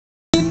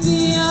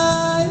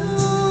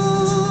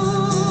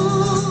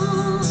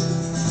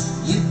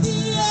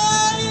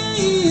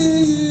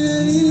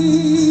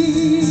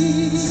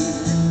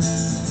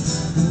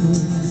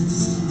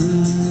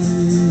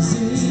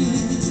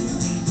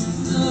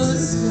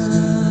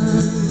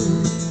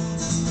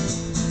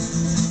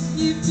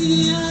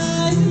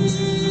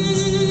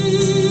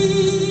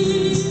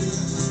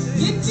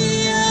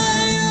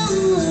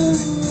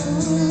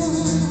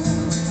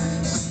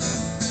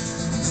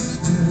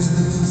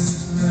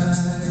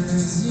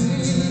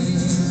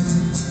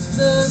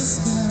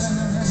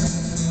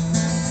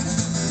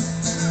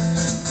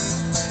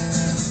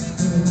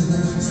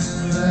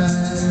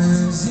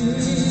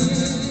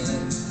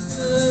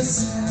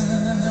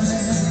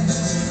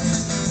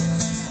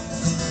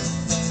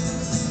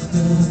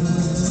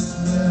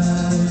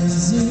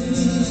rising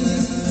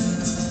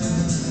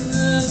in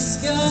the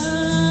sky.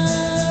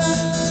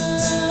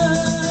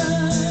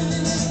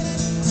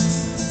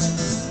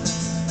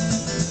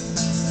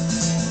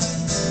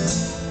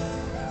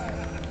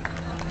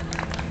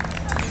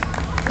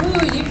 Ooh,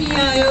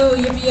 yippee-yi-oh,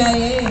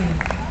 yippee-yi-yay.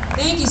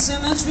 Thank you so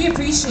much. We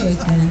appreciate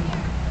that.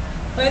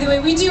 By the way,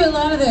 we do a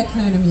lot of that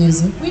kind of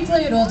music. We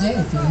play it all day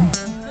if you like.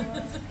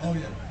 Oh,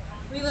 yeah.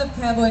 We love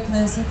cowboy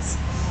classics.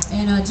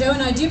 And Joe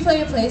and I do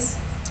play a place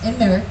in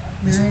Merrick,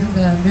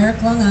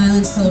 Long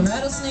Island, called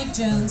Rattlesnake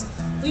Jones.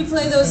 We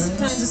play those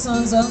kinds of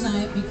songs all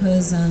night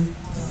because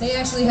they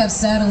actually have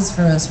saddles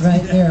for us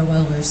right there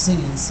while we're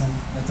singing. So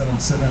Not that I'm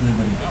sitting on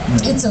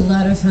anybody. it's a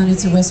lot of fun.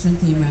 It's a Western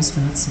theme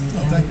restaurant, so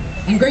Oh, thank you.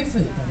 and great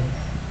food, buddy.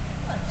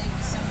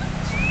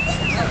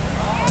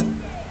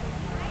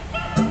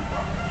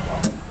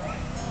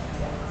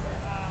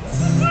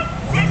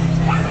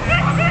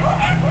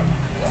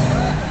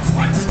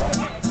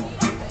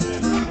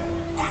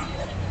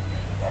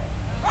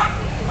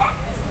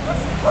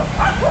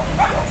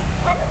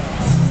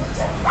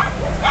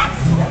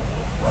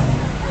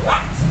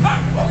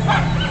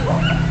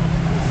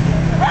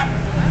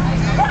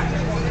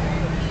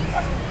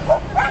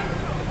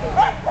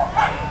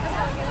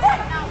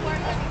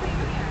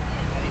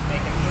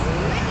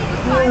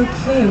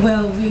 Okay,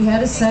 well, we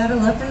had a saddle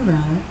up and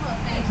ride.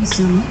 Thank you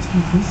so much. We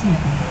appreciate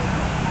that.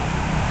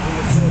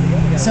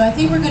 So I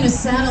think we're going to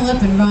saddle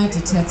up and ride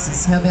to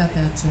Texas. How about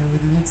that, Joe,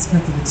 with the next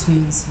couple of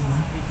tunes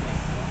here?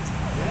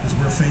 Because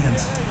we're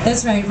fans.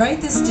 That's right.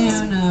 Write this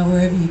down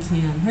wherever you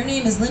can. Her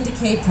name is Linda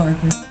K.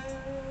 Parker,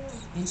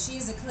 and she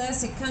is a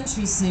classic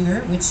country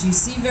singer, which you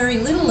see very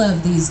little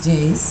of these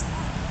days.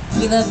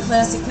 We love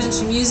classic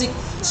country music.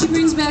 She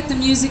brings back the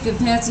music of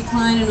Patsy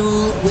Cline and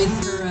all with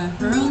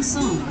her own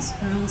songs.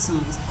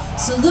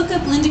 So look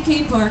up Linda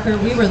K. Parker.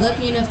 We were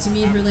lucky enough to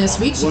meet her last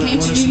week. She came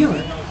to New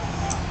York.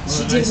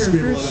 She did her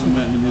first show.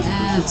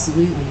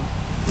 Absolutely.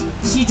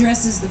 She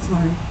dresses the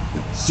part.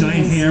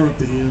 Giant hair up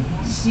to here.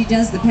 She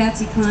does the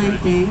Patsy Cline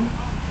thing,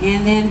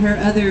 and then her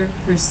other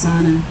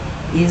persona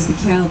is the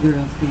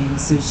cowgirl thing.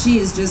 So she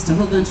is just a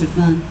whole bunch of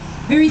fun.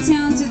 Very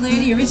talented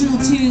lady. Original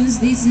tunes.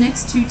 These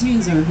next two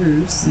tunes are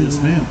hers. So,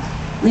 Yes, ma'am.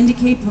 Linda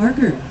K.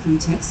 Parker from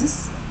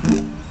Texas.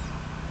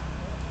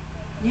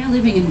 Now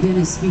living in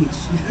Venice Beach.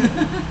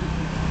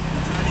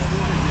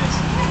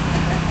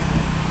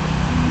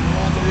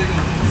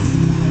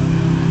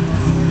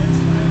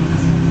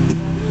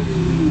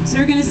 So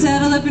we're going to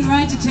saddle up and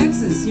ride to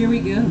Texas. Here we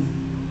go.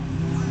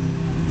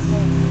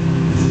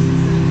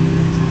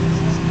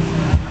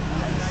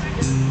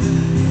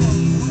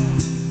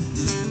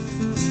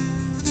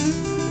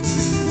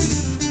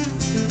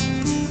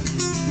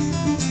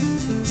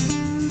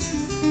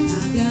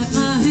 I've got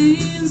my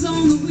hands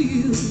on the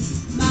wheel,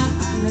 my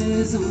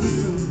eyes on the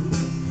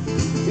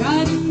road,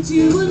 driving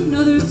to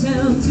another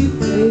town to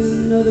play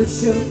another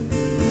show.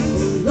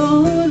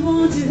 Oh Lord,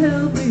 won't you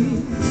help me?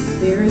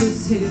 There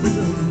is heavy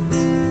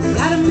load.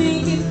 Gotta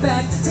make it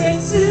back to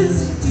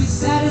Texas.